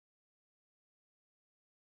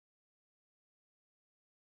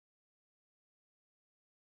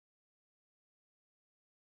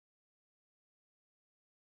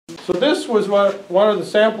So this was one of the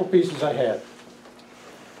sample pieces I had.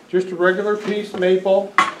 Just a regular piece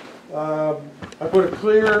maple. I put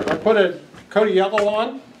a coat of yellow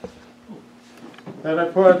on. Then I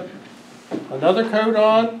put another coat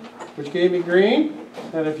on, which gave me green.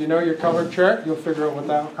 And if you know your color chart, you'll figure out what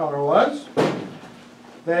that color was.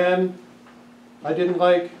 Then I didn't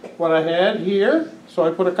like what I had here, so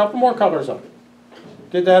I put a couple more colors on.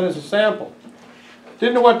 Did that as a sample.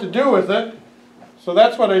 Didn't know what to do with it, so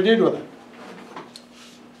that's what I did with it.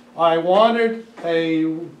 I wanted a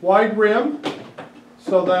wide rim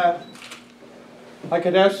so that I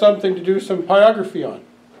could have something to do some pyrography on.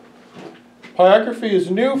 Pyrography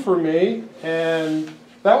is new for me, and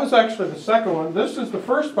that was actually the second one. This is the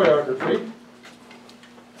first pyrography.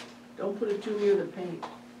 Don't put it too near the paint.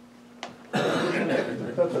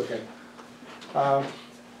 That's okay.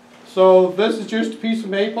 So this is just a piece of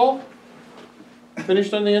maple,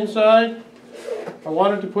 finished on the inside. I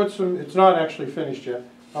wanted to put some, it's not actually finished yet.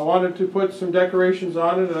 I wanted to put some decorations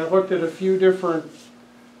on it, and I looked at a few different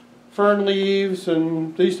fern leaves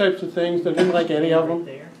and these types of things. I didn't like any of them.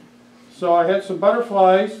 So I had some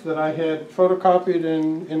butterflies that I had photocopied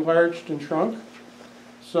and enlarged and shrunk.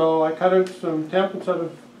 So I cut out some templates out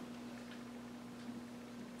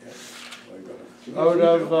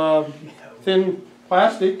of thin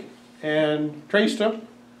plastic and traced them,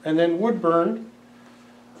 and then wood burned.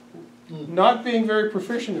 Not being very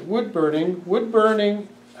proficient at wood burning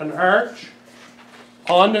an arch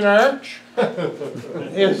on an arch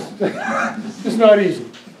is not easy.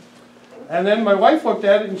 And then my wife looked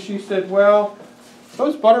at it and she said, well,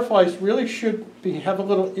 those butterflies really should have a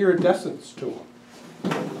little iridescence to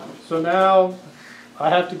them. So now I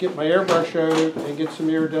have to get my airbrush out and get some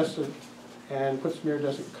iridescent and put some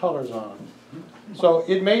iridescent colors on them. So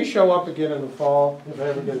it may show up again in the fall if I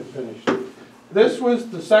ever get it finished. This was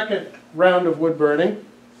the second round of wood burning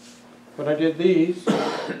when I did these,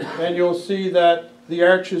 and you'll see that the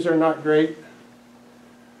arches are not great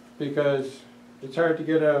because it's hard to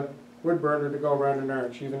get a wood burner to go around an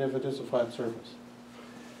arch, even if it is a flat surface.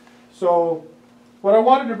 So what I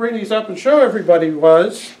wanted to bring these up and show everybody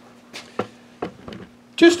was,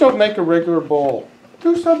 just don't make a regular bowl.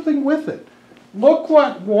 Do something with it. Look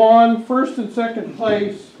what won first and second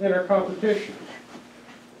place in our competition.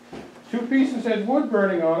 2 pieces had wood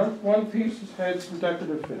burning on them, 1 piece had some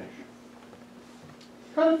decorative finish.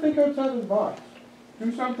 Kind of think outside of the box.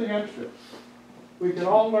 Do something extra. We can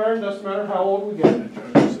all learn, doesn't matter how old we get. And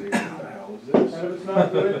if it's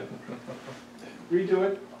not good, redo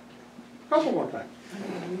it a couple more times. I'm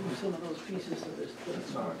going to use some of those pieces of this.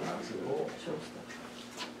 That's not possible. So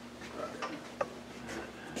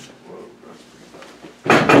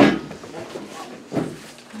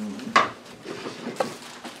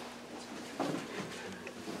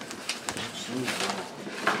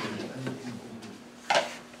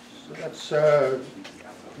that's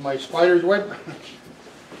my spider's web.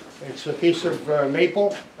 It's a piece of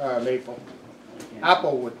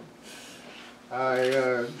apple wood.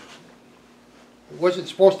 I wasn't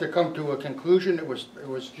supposed to come to a conclusion. It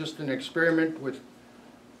was just an experiment with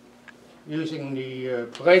using the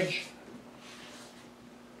pledge.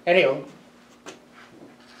 Anyhow,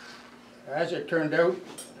 as it turned out,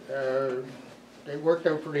 it worked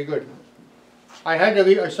out pretty good. I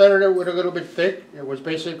started out with a little bit thick. It was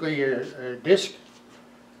basically a disc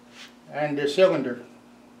and a cylinder.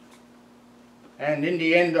 And in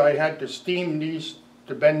the end, I had to steam these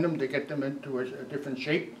to bend them to get them into a different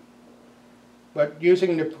shape. But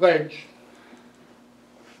using the pledge,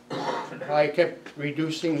 I kept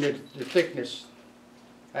reducing the thickness,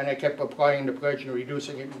 and I kept applying the pledge and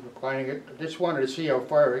reducing it and applying it. I just wanted to see how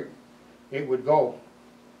far it would go.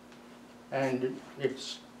 And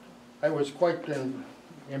I was quite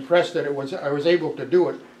impressed that I was able to do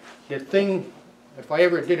it. The thing, if I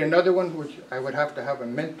ever did another one, which I would have to have a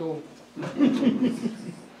mental,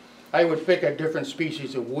 I would pick a different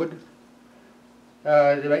species of wood.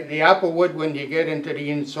 The apple wood, when you get into the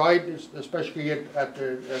inside, especially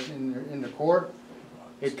in the core,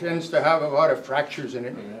 it tends to have a lot of fractures in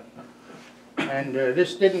it. And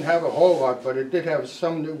this didn't have a whole lot, but it did have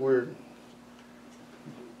some that were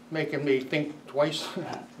making me think twice.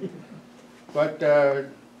 But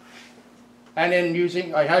and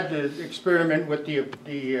then I had to experiment with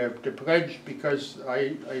the pledge, because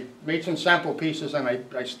I made some sample pieces and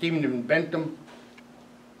I steamed them and bent them.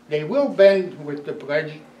 They will bend with the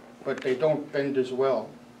pledge, but they don't bend as well.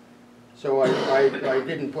 So I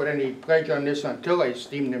didn't put any pledge on this until I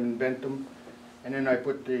steamed them and bent them, and then I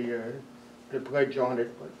put the pledge on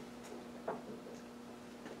it.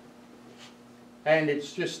 And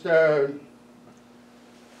it's just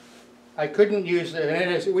I couldn't use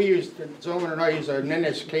an NS, we used, Zoman and I use an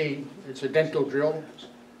NSK, it's a dental drill.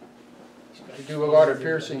 To do a lot of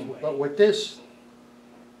piercing, but with this,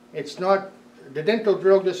 it's not, the dental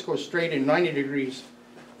drill just goes straight in 90 degrees.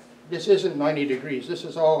 This isn't 90 degrees, this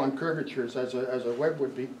is all on curvatures as a web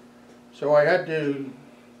would be. So I had to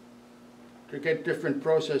get different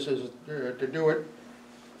processes to do it.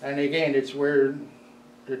 And again, it's where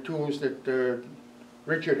the tools that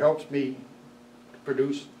Richard helps me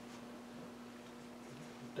produce.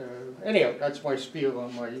 Anyhow, that's my spiel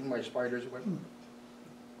on my spider's web.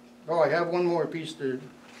 Oh, I have one more piece to,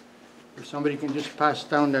 if somebody can just pass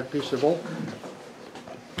down that piece of oak.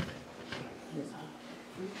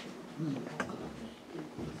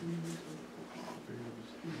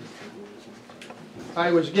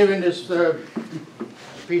 I was given this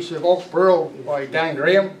piece of oak burl by Dan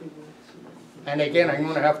Graham. And again, I'm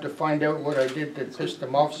going to have to find out what I did that pissed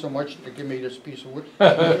them off so much to give me this piece of wood.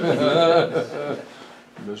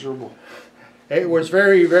 Miserable. It was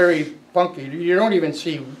very, very funky. You don't even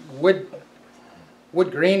see wood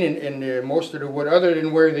grain in most of the wood, other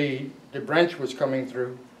than where the branch was coming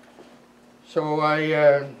through. So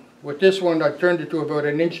with this one, I turned it to about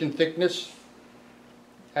 1 inch in thickness.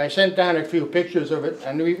 I sent down a few pictures of it,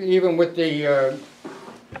 and even with the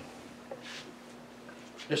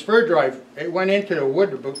spur drive, it went into the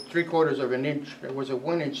wood about 3/4 of an inch. It was a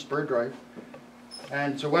 1 inch spur drive.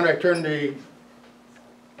 And so when I turned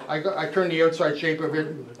I turned the outside shape of it,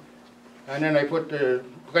 and then I put the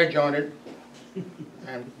pledge on it,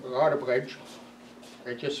 and a lot of pledge.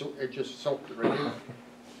 It just soaked it right in.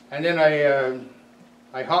 And then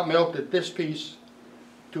I hot melted this piece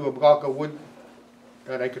to a block of wood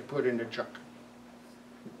that I could put in the chuck.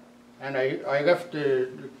 And I left the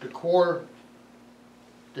core,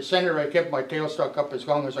 the center. I kept my tailstock up as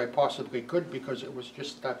long as I possibly could because it was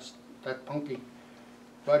just that punky.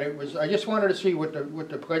 But it was, I just wanted to see what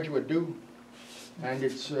the pledge would do, and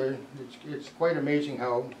it's quite amazing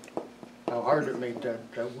how hard it made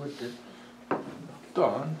that wood.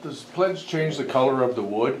 Don, does pledge change the color of the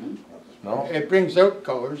wood? No? It brings out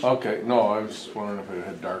colors. Okay, no, I was wondering if it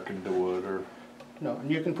had darkened the wood or... No,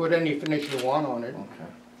 and you can put any finish you want on it. Okay.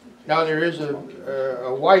 Now there is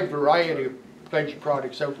a wide variety of pledge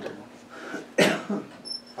products out there.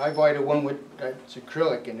 I buy the one that's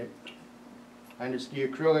acrylic in it. And it's the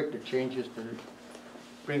acrylic that changes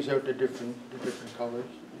brings out the different colors.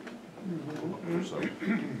 So,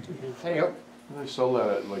 Anyhow, do they sell that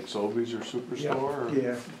at like Sobeys or Superstore? Or?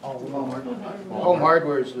 Yeah, Walmart. Home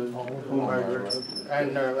Hardware is the Home Hardware.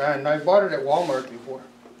 And I bought it at Walmart before.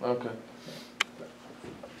 Okay.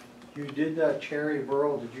 You did that cherry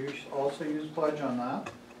burl, did you also use pledge on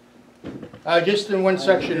that? Just in one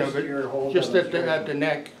section of it, Your whole just at the demonstration.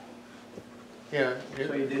 neck. Yeah.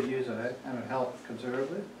 So you did use it, and it helped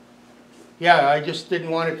considerably? Yeah, I just didn't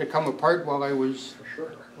want it to come apart while I was For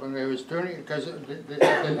sure. when I was turning it, because at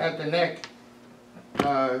the neck,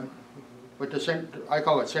 with the I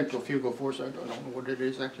call it centrifugal force. I don't know what it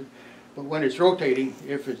is actually, but when it's rotating,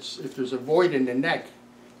 if there's a void in the neck,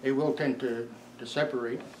 it will tend to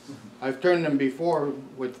separate. I've turned them before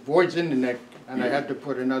with voids in the neck, and I had to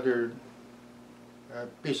put another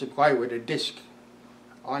piece of plywood, a disc,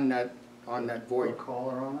 on that void. Put a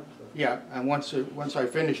collar on it? Yeah, and once I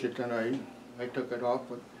finished it, then I took it off.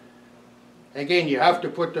 But again, you have to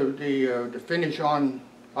put the finish on.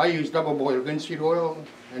 I use double boiled linseed oil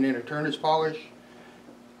and then a Turner's polish.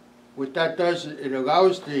 What that does, it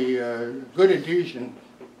allows the good adhesion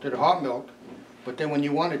to the hot melt. But then when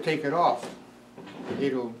you want to take it off,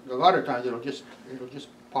 a lot of times it'll just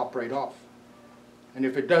pop right off. And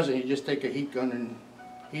if it doesn't, you just take a heat gun and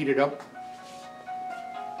heat it up.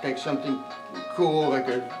 Take something cool like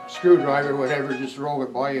a screwdriver or whatever, just roll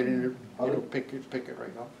it by it and it'll pick it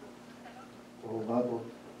right off.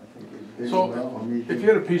 So, if you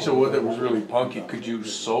had a piece of wood that was really punky, could you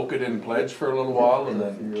soak it in pledge for a little while and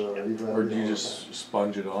then, or do you just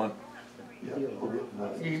sponge it on?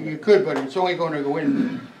 You could, but it's only going to go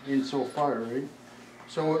in so far, right?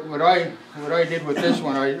 So what I did with this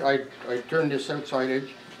one, I turned this outside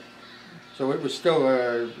edge, so it was still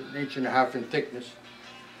 1.5 inches in thickness,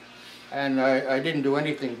 and I didn't do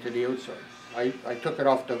anything to the outside. I took it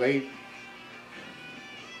off the lathe.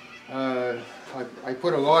 I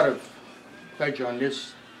put a lot of pledge on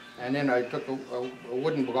this, and then I took a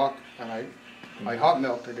wooden block and I hot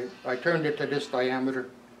melted it. I turned it to this diameter,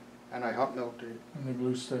 and I hot melted it. And the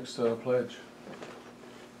glue sticks to pledge.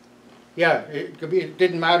 Yeah, it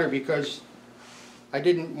didn't matter because I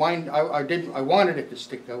didn't mind. I wanted it to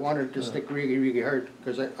stick. I wanted it to stick really, really hard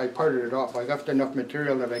because I parted it off. I left enough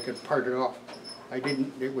material that I could part it off.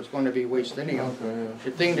 it was gonna be waste anyhow. Okay, yeah.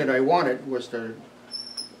 The thing that I wanted was to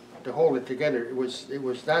hold it together. It was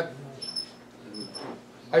that,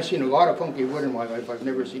 I've seen a lot of funky wood in my life, I've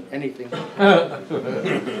never seen anything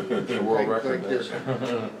The world record like there. this.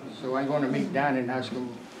 So I'm gonna meet Dan and ask him,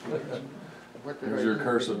 what did Here's I your do?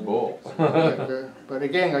 cursed bull. But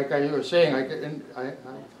again, like I was saying,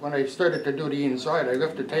 when I started to do the inside, I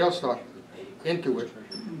left the tailstock into it,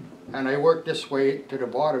 and I worked this way to the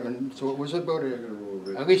bottom, and so it was about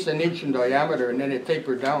at least an inch in diameter, and then it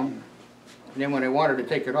tapered down. And then when I wanted to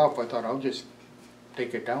take it off, I thought I'll just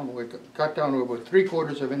take it down. We got down to about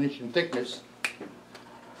 3/4 of an inch in thickness.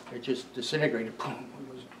 It just disintegrated. Boom.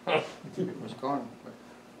 It was gone.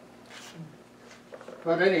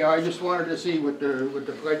 But anyhow, I just wanted to see what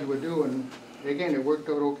the pledge would do, and again, it worked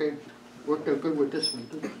out okay. Worked out good with this one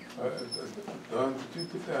too. Don, did you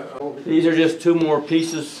put that up? These are just two more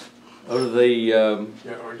pieces out of the Yeah,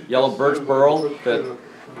 or you yellow just- birch burl that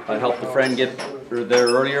I helped a friend get there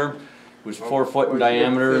earlier. It was 4 foot in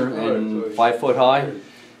diameter and 5 foot high.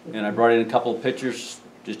 And I brought in a couple of pictures,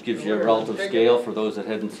 just gives you a relative scale for those that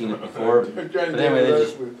hadn't seen it before. But anyway, they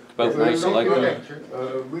just about nice, I like them.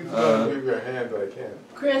 We can give you a hand, but I can't.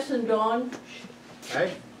 Chris and Dawn,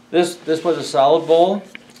 Hey? This was a salad bowl,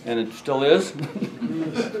 and it still is.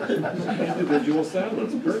 Individual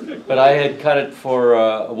salads, perfect. But I had cut it for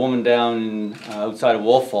a woman down outside of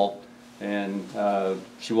Wolfville, and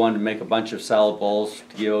she wanted to make a bunch of salad bowls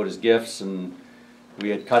to give out as gifts, and we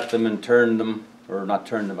had cut them and turned them, or not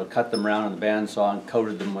turned them, but cut them around on the bandsaw and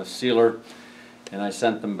coated them with sealer. And I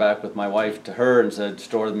sent them back with my wife to her and said,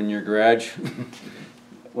 store them in your garage.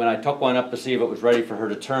 When I took one up to see if it was ready for her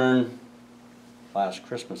to turn, last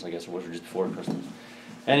Christmas, I guess it was, or just before Christmas.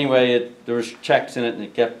 Anyway, there was checks in it, and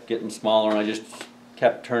it kept getting smaller, and I just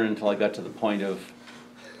kept turning until I got to the point of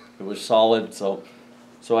it was solid. So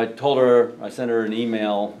I told her, I sent her an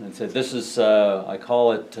email and said, this is, I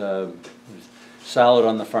call it salad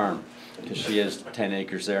on the farm, because she has 10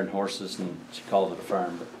 acres there and horses, and she calls it a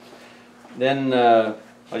farm. But then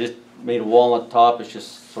I just made a walnut top. It's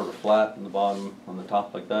just sort of flat in the bottom, on the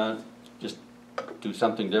top like that. Just do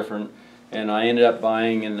something different. And I ended up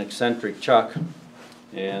buying an eccentric chuck,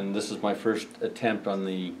 and this is my first attempt on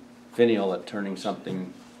the finial at turning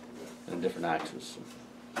something in a different axis.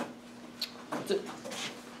 That's it.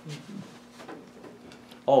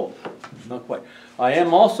 Oh, not quite. I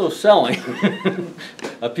am also selling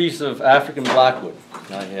a piece of African blackwood.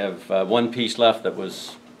 I have one piece left that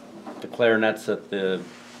was the clarinets that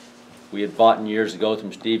we had bought years ago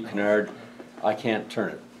from Steve Kennard. I can't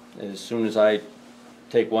turn it. As soon as I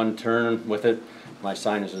take one turn with it, my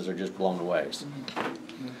sinuses are just blown away. So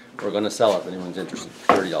we're going to sell it if anyone's interested.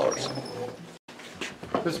 $30.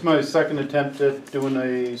 This is my second attempt at doing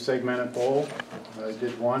a segmented bowl. I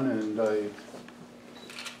did one and I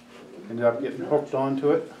ended up getting hooked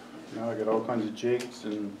onto it. Now I got all kinds of jigs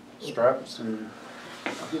and straps and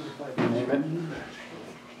you name it.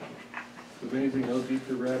 Amazing how deep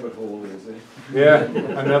the rabbit hole is, eh? Yeah,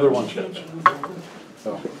 another one.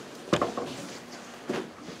 So,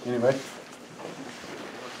 anyway.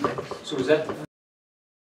 So is that